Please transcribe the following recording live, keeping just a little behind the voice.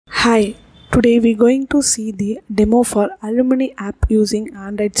Hi, today we're going to see the demo for Alumni app using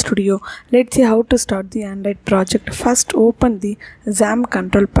Android Studio. Let's see how to start the Android project. First, open the XAMPP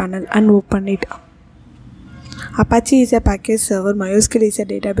control panel and open it. Apache is a package server, MySQL is a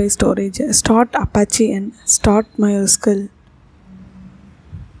database storage. Start Apache and start MySQL.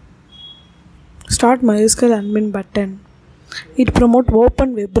 Start MySQL admin button. It promotes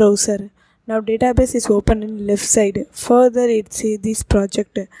open web browser. Now database is open in left side. Further it says this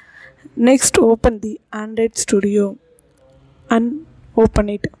project. Next open the Android Studio and open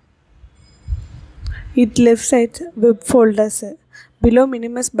it. It left side web folders. Below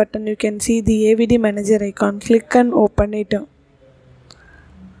minimize button you can see the AVD manager icon. Click and open it.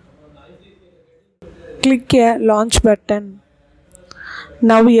 Click a launch button.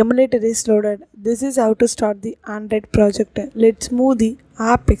 Now emulator is loaded. This is how to start the Android project. Let's move the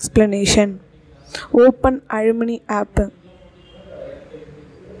app explanation. Open Alumni app.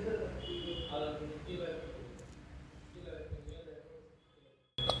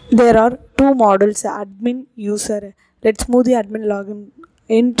 There are two models, admin, user. Let's move the admin login.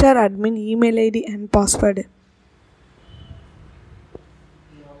 Enter admin email ID and password.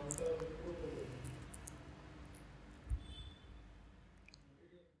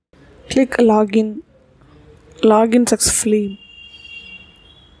 Click login. Login successfully.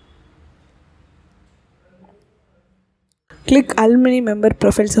 Click alumni member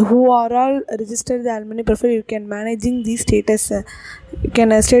profiles. Who are all registered the alumni profile? You can managing the status. You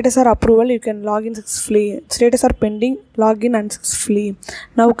can status or approval. You can log in successfully. Status or pending. Login unsuccessfully.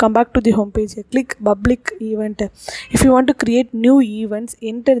 Now come back to the home page. Click public event. If you want to create new events,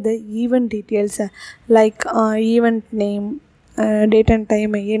 enter the event details like event name, date and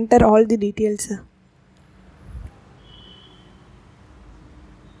time. Enter all the details.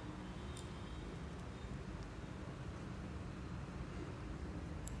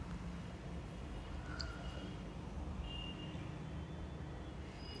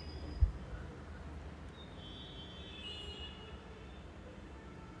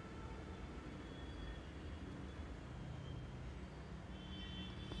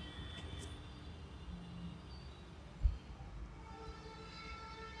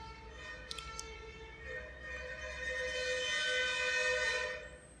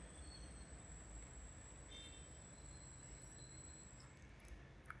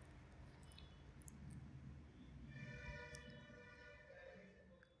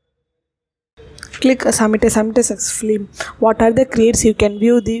 Click submit successfully. What are the creates? You can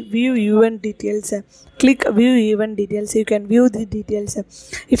view the view event details. Click view event details. You can view the details.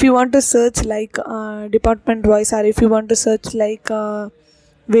 If you want to search like department wise, or if you want to search like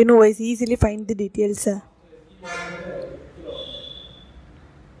venue wise, easily find the details.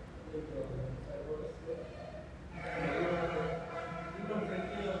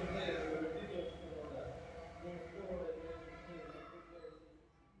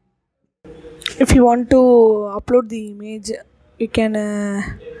 If you want to upload the image, you can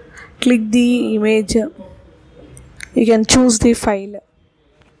click the image. You can choose the file.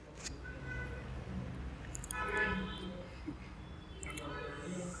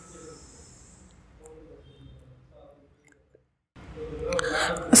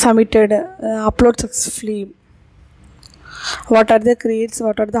 Submitted. Upload successfully. What are the creates?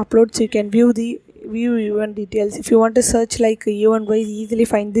 What are the uploads? You can view the view event details. If you want to search like event wise, easily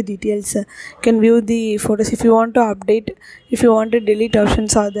find the details. You can view the photos. If you want to update, if you want to delete,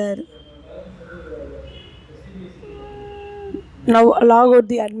 options are there. Now log out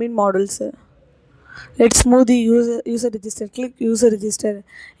the admin models. Let's move the user register. Click user register.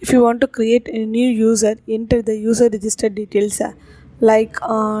 If you want to create a new user, enter the user register details like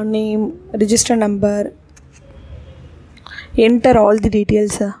name, register number. Enter all the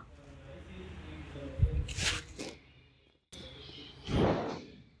details.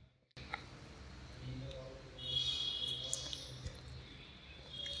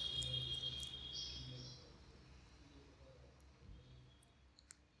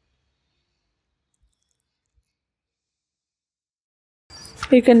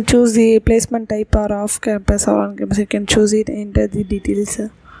 You can choose the placement type or off campus or on campus. You can choose it, enter the details.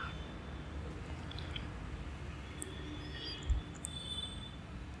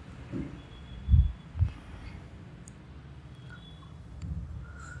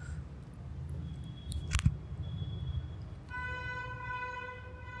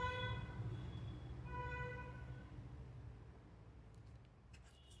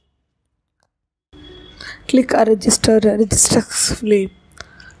 Click register successfully.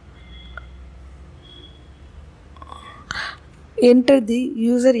 Enter the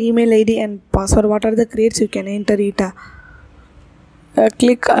user email ID and password. What are the creates? You can enter it.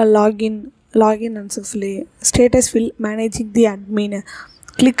 Click login unsuccessfully. Status will managing the admin.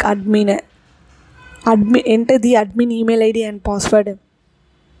 Click admin. Enter the admin email ID and password.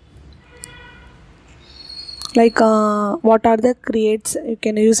 Like what are the creates, you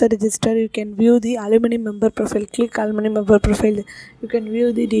can use a register, you can view the alumni member profile. Click alumni member profile, you can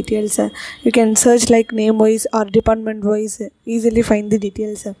view the details. You can search like name wise or department wise, easily find the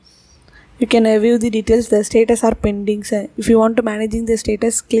details. You can view the details, the status are pending. If you want to managing the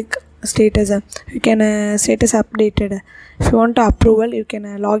status, click status. You can status updated. If you want to approval, you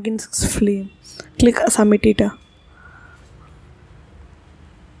can log in successfully. Click submit it.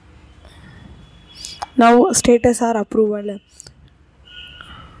 Now status are approval.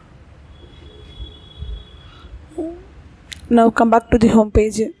 Now come back to the home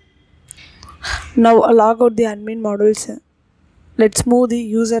page. Now log out the admin modules. Let's move the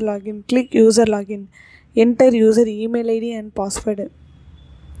user login. Click user login. Enter user email ID and password.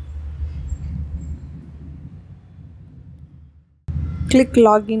 Click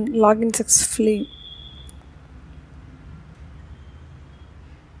login successfully.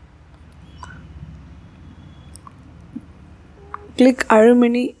 Click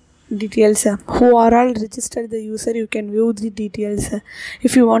alumni details. Who are all registered the user, you can view the details.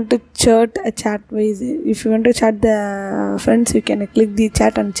 If you want to chat a chat wise, if you want to chat the friends, you can click the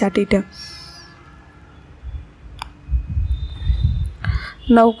chat and chat it.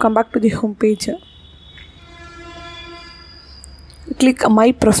 Now come back to the home page. Click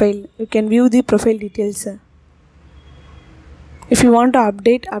my profile, you can view the profile details. If you want to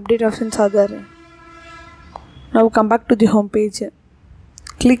update options are there. Now come back to the home page.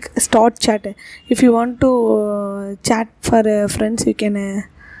 Click start chat. If you want to chat for friends, you can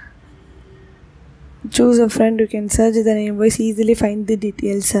choose a friend, you can search the name wise, easily find the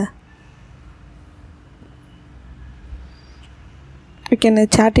details. You can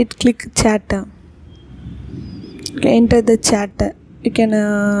chat it, click chat. You can enter the chat. You can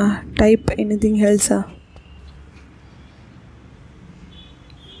type anything else.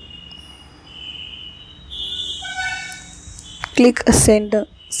 Click send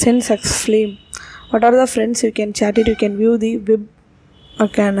successfully. What are the friends, you can chat it, you can view the web.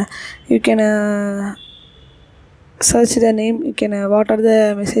 You can search the name, you can what are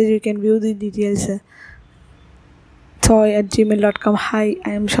the message, you can view the details. Soy@gmail.com. Hi,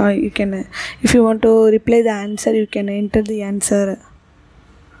 I am Soy. You can if you want to reply the answer, you can enter the answer.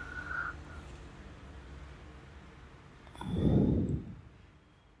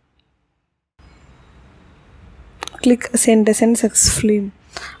 Click send successfully.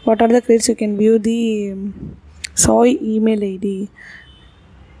 What are the credits, you can view the Soy email ID.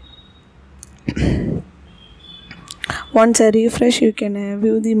 Once I refresh, you can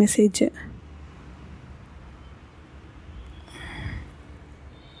view the message. You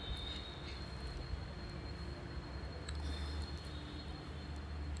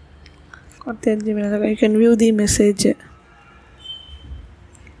can view the message.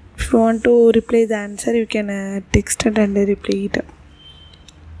 If you want to reply the answer, you can text it and reply it.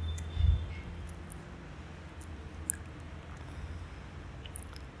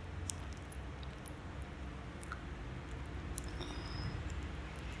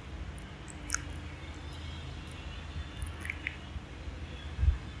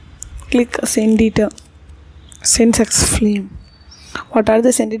 Click send it. Send successfully. What are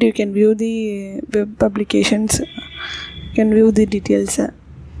the send it, you can view the web publications, you can view the details.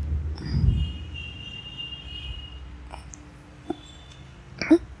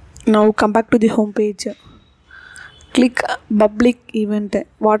 Now come back to the home page. Click public event.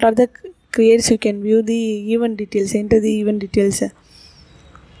 What are the creates, you can view the event details, enter the event details.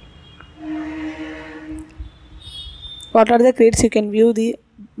 What are the creates, you can view the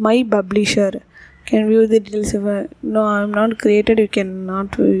my publisher, can view the details. No, I am not created, you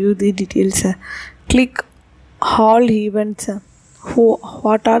cannot view the details. Click all events.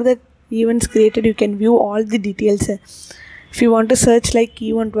 What are the events created, you can view all the details. If you want to search like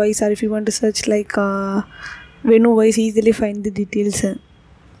event wise, or if you want to search like venue wise, easily find the details.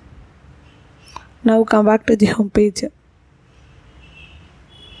 Now come back to the home page.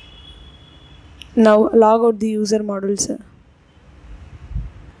 Now log out the user modules.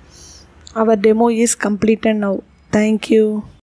 Our demo is completed now. Thank you.